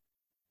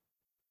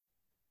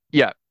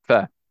 Yeah,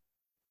 fair.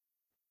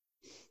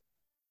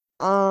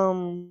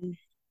 Um,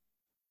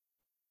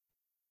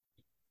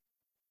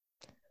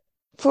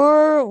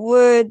 four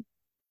would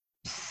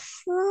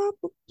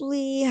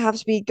probably have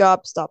to be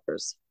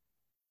gobstoppers,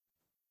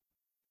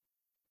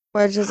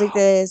 which is like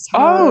this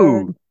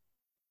hard, Oh,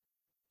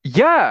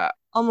 yeah.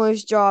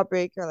 almost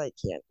jawbreaker like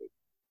candy.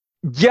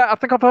 Yeah, I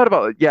think I've heard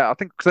about it. Yeah, I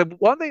think because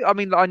one thing, I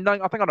mean, I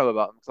think I know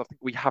about them because I think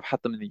we have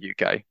had them in the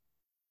UK.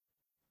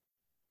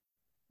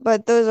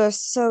 But those are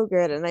so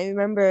good. And I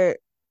remember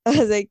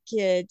as a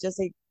kid just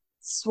like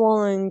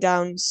swallowing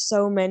down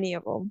so many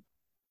of them.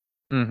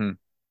 Hmm.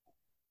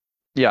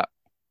 Yeah,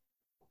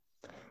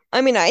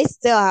 I mean, I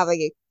still have like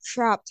a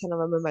crap ton of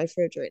them in my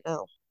fridge right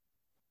now.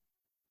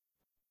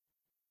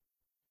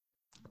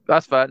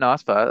 that's fair. No,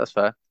 that's fair. That's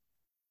fair.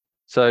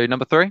 So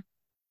number three.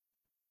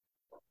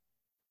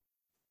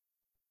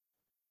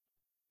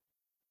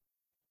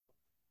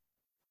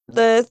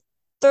 The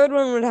third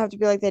one would have to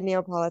be like the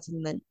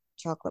Neapolitan mint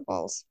chocolate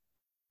balls.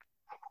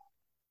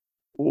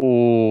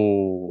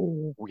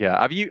 Oh, yeah.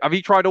 Have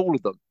you tried all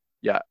of them?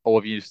 Yeah, or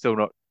have you still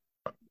not?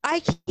 I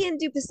can't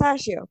do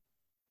pistachio.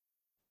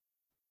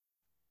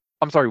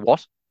 I'm sorry,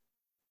 what?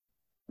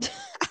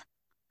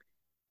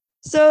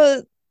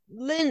 So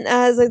Lynn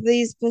has like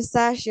these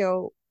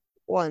pistachio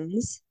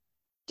ones,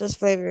 just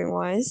flavoring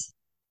wise.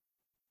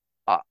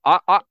 I, I,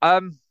 I,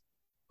 um,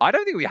 I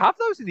don't think we have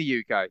those in the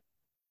UK.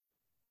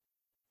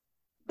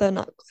 They're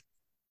not.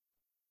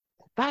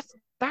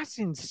 That's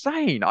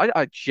insane.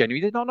 I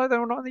genuinely did not know they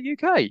were not in the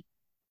UK.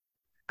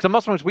 Because I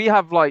must admit, we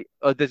have like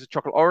there's a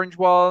chocolate orange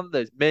one,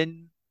 there's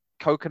mint,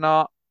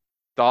 coconut,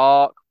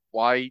 dark,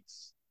 white,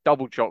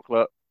 double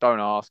chocolate. Don't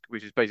ask,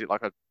 which is basically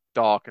like a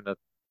dark and a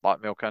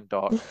like milk and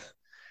dark.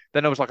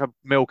 Then there was like a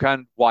milk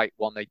and white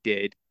one they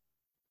did,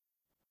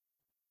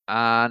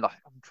 and I'm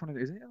trying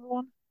to. Is it the other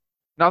one?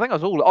 No, I think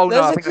that's all. Oh no,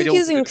 There's I a think they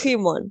cookies also and did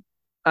cream one.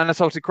 and a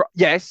salted cream.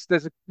 Yes,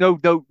 there's a no,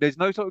 no, there's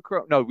no salted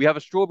cream. No, we have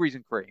a strawberries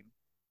and cream,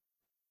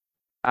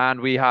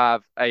 and we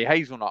have a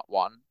hazelnut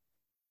one,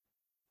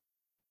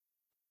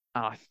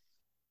 and,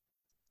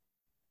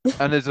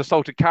 and there's a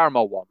salted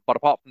caramel one. But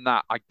apart from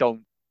that, I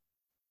don't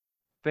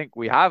think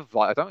we have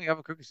like I don't think we have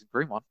a cookies and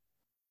cream one.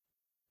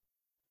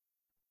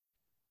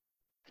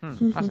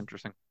 That's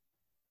interesting.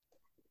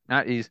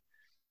 That is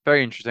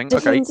very interesting.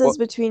 Okay, Differences well,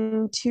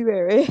 between two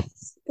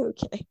areas.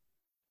 Okay.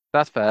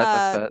 that's fair.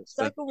 That's fair. That's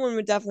fair. Second one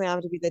would definitely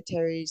have to be the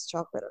Terry's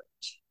chocolate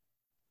orange.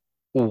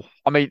 Ooh,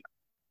 I mean,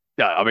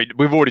 yeah, I mean,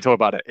 we've already talked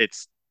about it.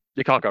 It's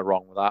you can't go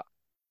wrong with that.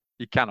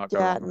 You cannot go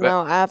Yeah, wrong with it.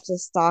 no, I have to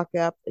stock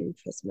up in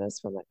Christmas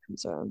when that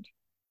comes around.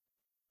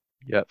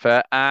 Yeah,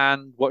 fair.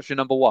 And what's your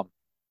number one?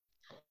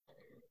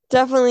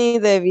 Definitely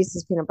the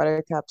Reese's peanut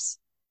butter cups.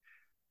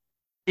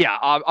 Yeah,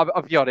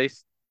 I'll be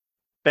honest.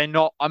 They're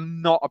not.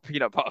 I'm not a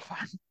peanut butter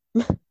fan.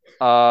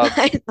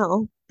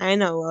 I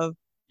know, love.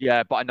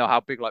 Yeah, but I know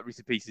how big like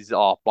Reese's Pieces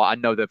are. But I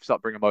know they've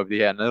started bringing them over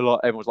the air, and they're like,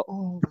 everyone's like,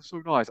 "Oh, they're so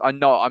nice." I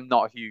know I'm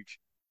not a huge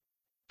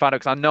fan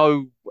because I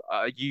know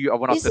you.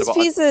 When I said Reese's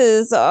about,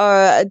 Pieces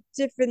are a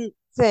different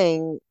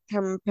thing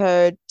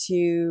compared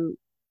to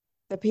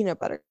the peanut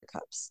butter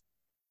cups.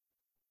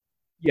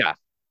 yeah,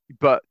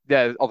 but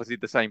they're obviously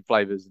the same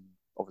flavors, and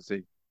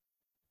obviously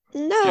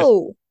just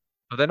No,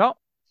 are they not?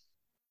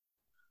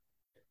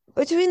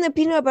 between the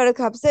peanut butter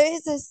cups, there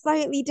is a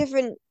slightly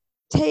different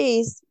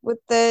taste with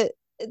the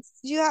it's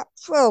you have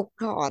oh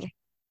god.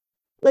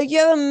 Like you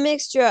have a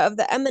mixture of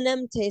the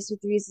M&M taste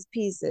with Reese's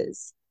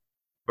Pieces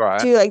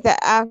Right. to like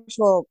the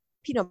actual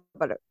peanut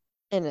butter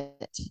in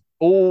it.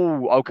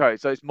 Oh, okay.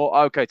 So it's more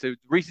okay. So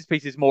Reese's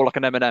Pieces is more like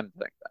an M&M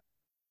thing.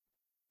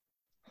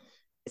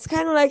 It's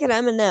kind of like an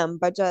M&M,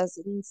 but just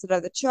instead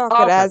of the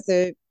Oh, chocolate, it okay. has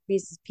the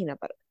Reese's peanut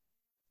butter,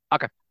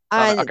 Okay.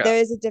 No, no, and okay. there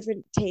is a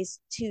different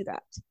taste to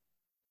that.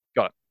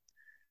 Got it.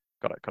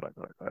 Got it. Got it.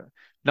 Got it. Got it.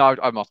 No,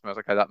 I must admit,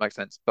 okay, that makes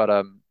sense.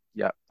 But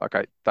yeah,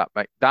 okay,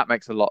 that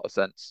makes a lot of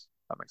sense.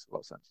 That makes a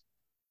lot of sense.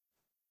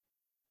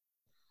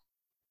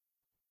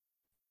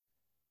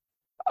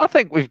 I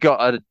think we've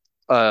got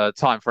a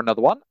time for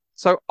another one.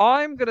 So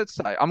I'm gonna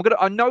say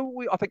I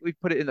know I think we've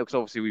put it in there because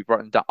obviously we've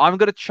written down. I'm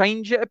gonna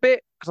change it a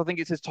bit because I think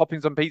it says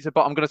toppings on pizza,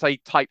 but I'm gonna say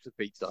types of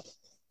pizza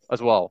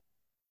as well,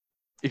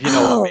 if you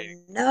know what I Oh mean.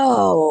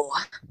 no!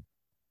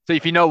 So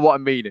if you know what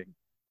I'm meaning,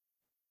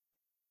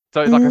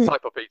 so it's like a Mm,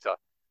 type of pizza.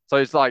 So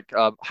it's like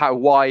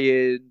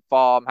Hawaiian,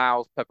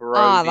 farmhouse,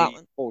 that pepperoni,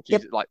 one. four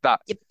Yep, cheeses, like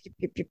that. yep.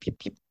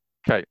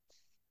 Okay.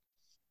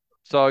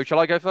 So shall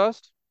I go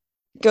first?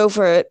 Go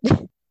for it.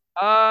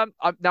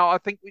 Now I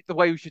think the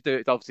way we should do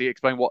it is obviously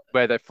explain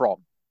where they're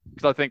from,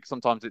 because I think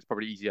sometimes it's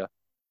probably easier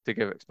to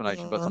give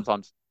explanation, but Uh,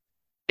 sometimes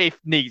if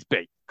needs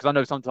be, because I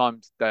know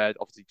sometimes they're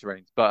obviously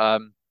terrains.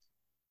 But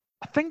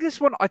I think this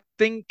one I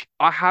think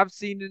I have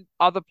seen in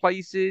other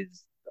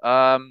places.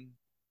 Um,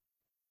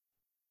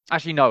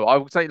 Actually no, I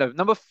would say no.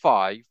 Number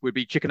five would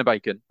be chicken and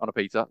bacon on a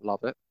pizza.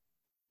 Love it.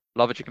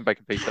 Love a chicken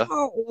bacon pizza.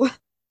 Ow!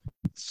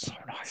 So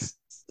nice.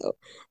 So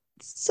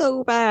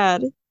so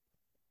bad.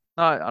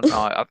 No,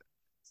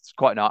 it's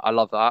quite nice. I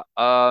love that.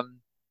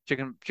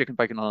 Chicken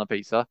bacon on a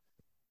pizza.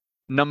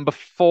 Number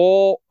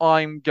four,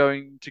 I'm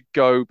going to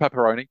go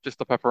pepperoni, just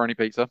the pepperoni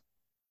pizza.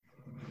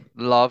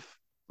 Love,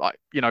 like,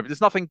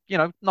 there's nothing,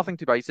 nothing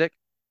too basic,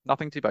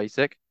 nothing too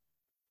basic.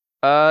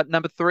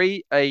 Number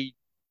three, I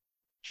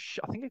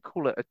think they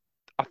call it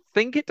I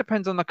think it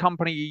depends on the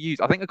company you use.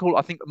 I think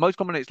most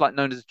commonly it's like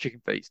known as a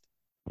chicken feast,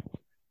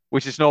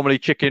 which is normally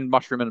chicken,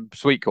 mushroom, and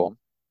sweet corn.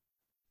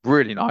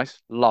 Really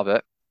nice, love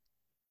it.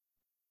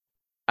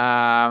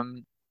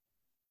 Um,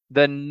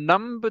 then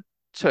number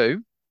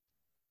two,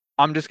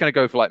 I'm just gonna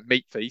go for like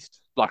meat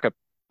feast,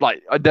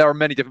 there are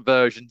many different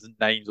versions and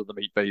names of the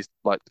meat feast,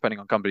 like depending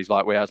on companies.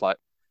 Like we has like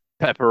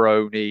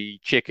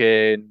pepperoni,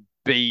 chicken,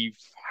 beef,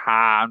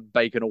 ham,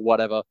 bacon, or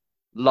whatever.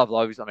 Love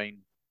those. I mean,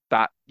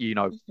 that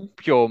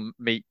pure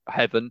meat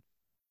heaven.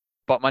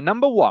 But my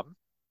number one,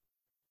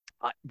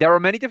 there are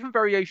many different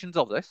variations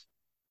of this,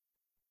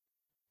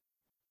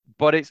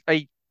 but it's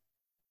a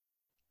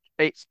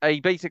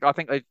basic. I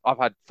think I've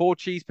had four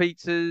cheese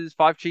pizzas,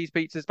 five cheese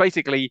pizzas,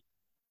 basically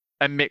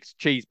a mixed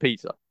cheese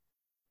pizza.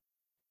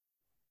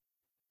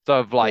 So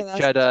of Yeah, like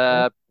that's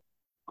fun. cheddar,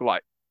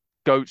 like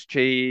goat's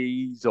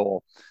cheese,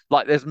 or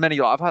like there's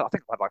many. I think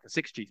I've had like a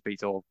six cheese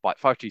pizza or like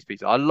five cheese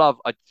pizza. I love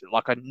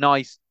like a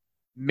nice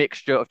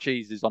mixture of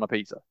cheeses on a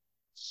pizza.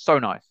 So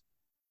nice.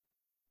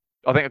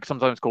 I think I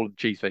sometimes call them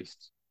cheese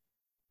feasts,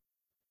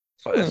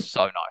 but they're Hmm.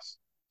 so nice.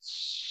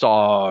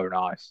 So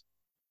nice.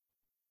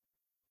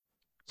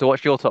 So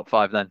what's your top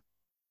five then?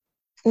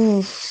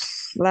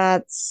 Oof,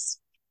 that's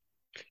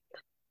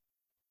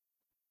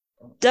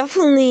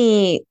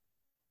definitely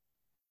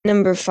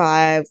number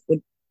five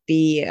would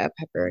be a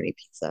pepperoni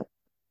pizza.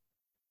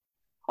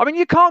 I mean,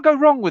 you can't go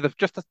wrong with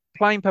just a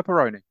plain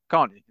pepperoni,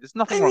 can't you? There's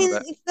nothing I wrong with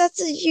mean, it. if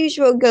that's a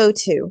usual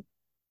go-to.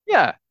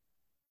 Yeah,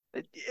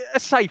 a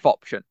safe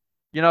option.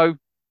 You know,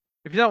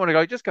 if you don't want to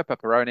go, just go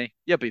pepperoni.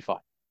 You'll be fine.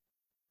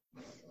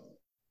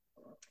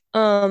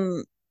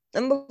 Um,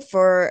 Number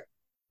four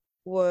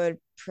would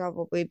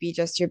probably be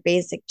just your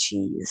basic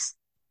cheese.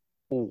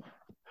 Ooh.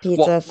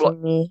 What pizza for what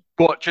me.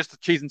 what? Just the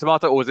cheese and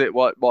tomato, or was it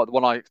what the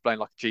one I explained,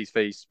 like a cheese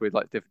feast with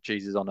like different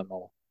cheeses on them,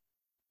 or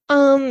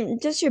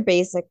Just your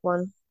basic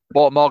one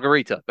what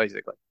margarita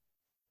basically?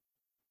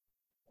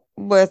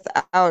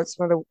 without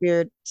some of the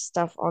weird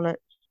stuff on it.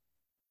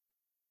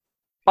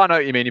 I know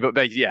what you mean, but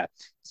basically, yeah.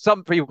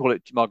 Some people call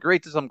it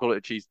margarita, some call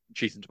it cheese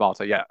and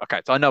tomato. Yeah,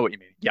 okay, so I know what you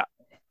mean. Yeah,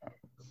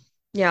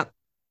 Yeah.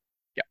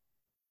 yeah.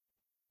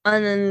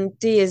 And then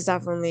D is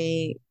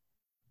definitely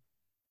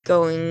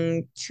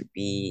going to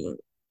be,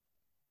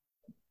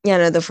 yeah,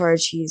 no, the four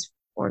cheese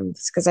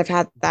ones because I've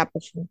had that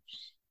before.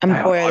 They And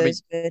are. boy, are I mean,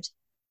 those good.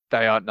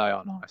 they are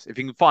nice. If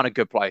you can find a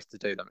good place to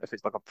do them, if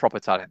it's like a proper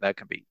Italian, they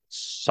can be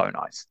so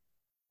nice.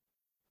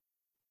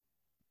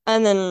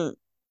 And then,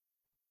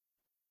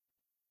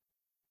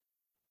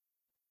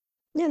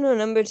 yeah, no,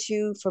 number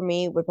two for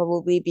me would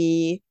probably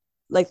be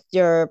like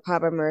your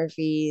Papa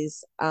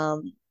Murphy's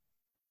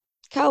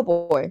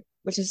cowboy,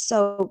 which is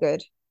so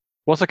good.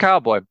 What's a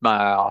cowboy, may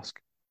I ask?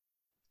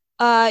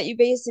 You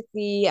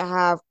basically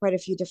have quite a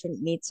few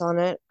different meats on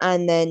it,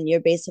 and then you're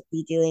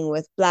basically dealing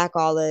with black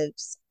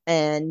olives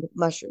and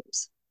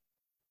mushrooms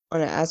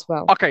on it as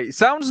well. Okay, it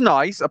sounds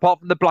nice, apart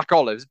from the black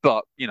olives,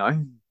 but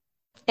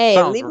Hey,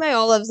 sounds. leave my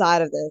olives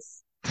out of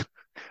this.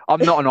 I'm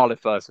not an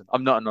olive person.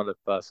 I'm not an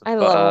olive person, I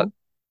but love them.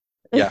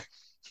 yeah.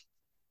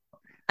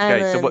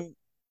 And Okay, so what? then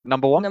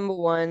Number one? number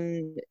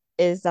one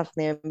is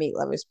definitely a meat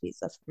lover's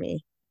pizza for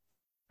me.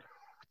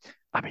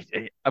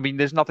 I mean,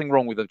 there's nothing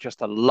wrong with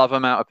just a love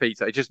amount of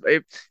pizza.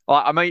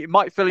 I mean, it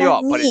might fill you That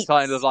up, but meats.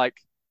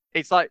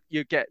 it's like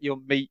you get your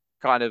meat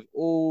kind of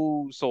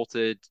all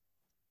sorted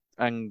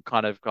and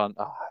kind of gone.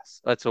 Oh,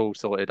 that's all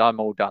sorted. I'm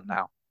all done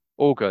now.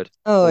 All good.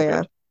 Oh All yeah.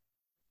 good.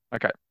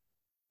 Okay,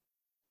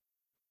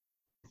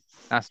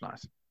 that's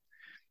nice.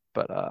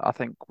 But I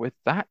think with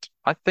that,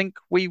 I think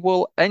we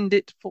will end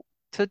it for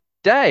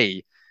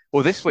today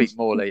or this week,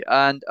 Morley.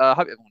 And I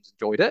hope everyone's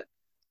enjoyed it.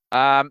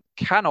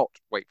 Cannot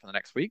wait for the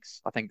next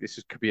week's. I think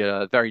could be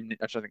a actually,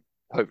 I think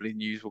hopefully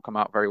news will come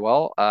out very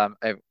well.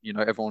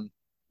 Everyone,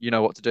 you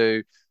know what to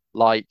do.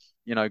 Like,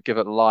 give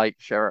it a like,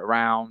 share it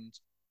around,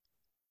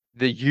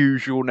 the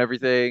usual and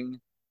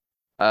everything.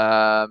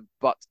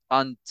 But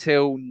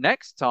until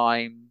next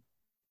time,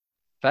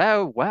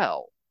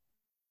 farewell.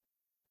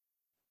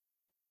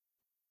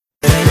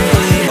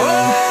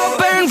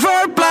 Open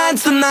for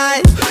plans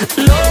tonight.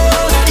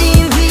 No